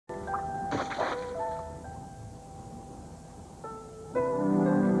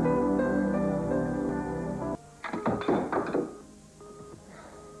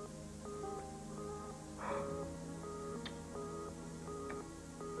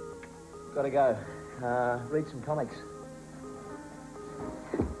Gotta go. Read some comics.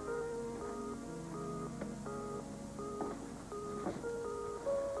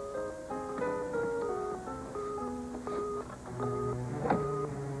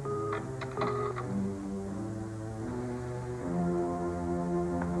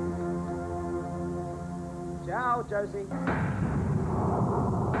 Ciao, Josie.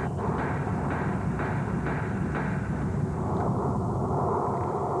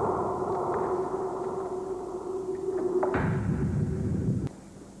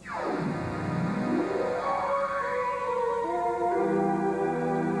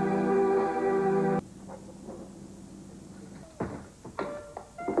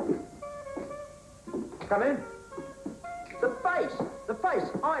 Come in. The face.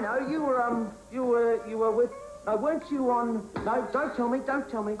 I know, you were with... No, weren't you on... No, don't tell me.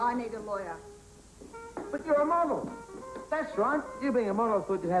 I need a lawyer. But you're a model. That's right. You being a model, I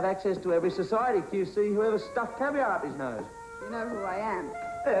thought you'd have access to every society QC whoever stuffed caviar up his nose. You know who I am?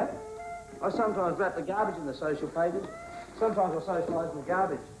 Yeah. I sometimes wrap the garbage in the social pages. Sometimes I socialise in the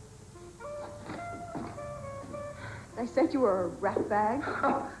garbage. They said you were a rat bag.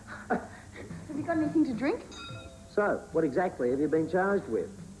 Have you got anything to drink? So, what exactly have you been charged with?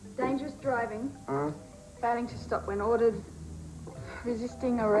 Dangerous driving. Failing to stop when ordered.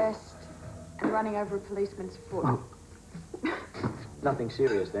 Resisting arrest. And running over a policeman's foot. Oh. Nothing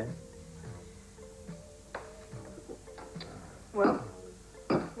serious, then? Well,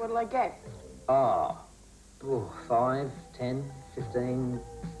 what'll I get? Oh, 5, 10, 15.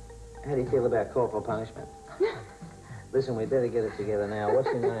 How do you feel about corporal punishment? Listen, we better get it together now. What's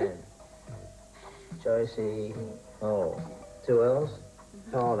your name? Josie. Oh, 2 L's?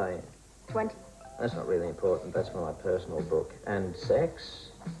 How old are you? 20. That's not really important. That's for my personal book. And sex?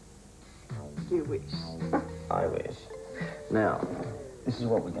 You wish. I wish. Now, this is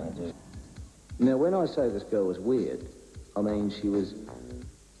what we're going to do. Now, when I say this girl was weird, I mean she was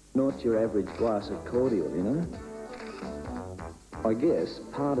not your average glass of cordial, you know? I guess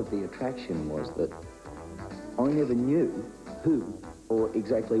part of the attraction was that I never knew who or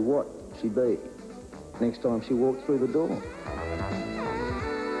exactly what she'd be next time she walked through the door.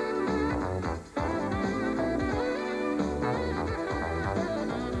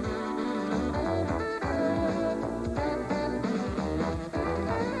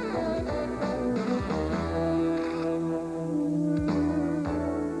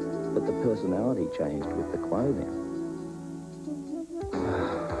 But the personality changed with the clothing.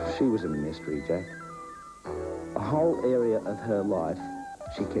 She was a mystery, Jack. A whole area of her life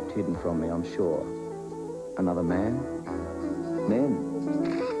she kept hidden from me, I'm sure. Another man? Men.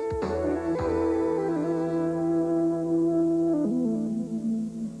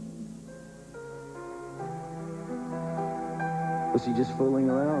 Was she just fooling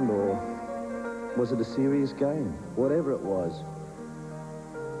around, or was it a serious game? Whatever it was,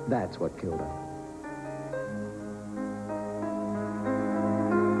 that's what killed her.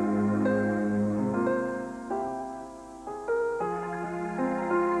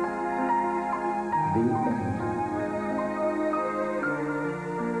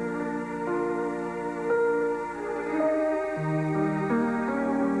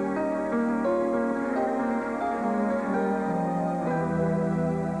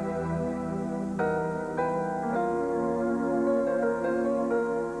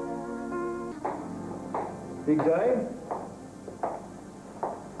 Big day?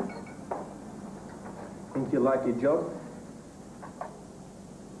 Think you like your job?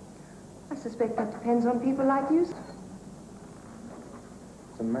 I suspect that depends on people like you. It's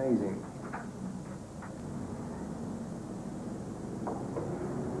amazing.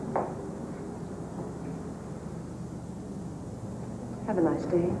 Have a nice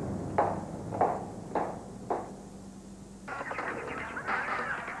day.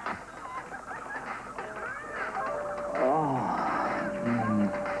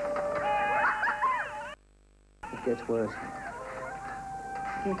 It gets worse.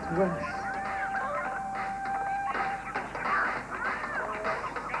 It's worse.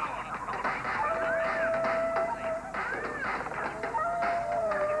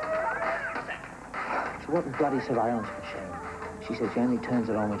 So what the bloody surveillance machine? She said she only turns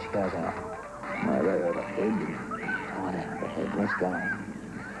it on when she goes out. No, they heard a head. Right out of the head. Let's go.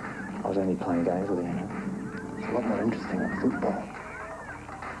 I was only playing games with him. It's a lot more interesting than football.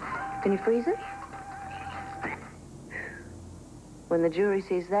 Can you freeze it? When the jury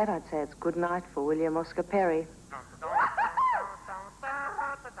sees that, I'd say it's good night for William Oscar Perry.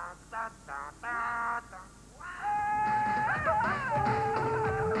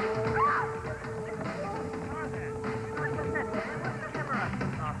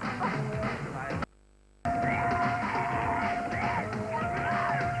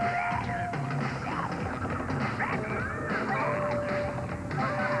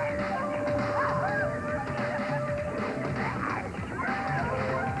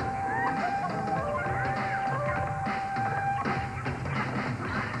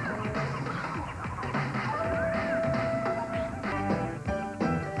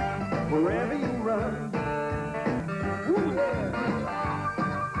 wherever you run.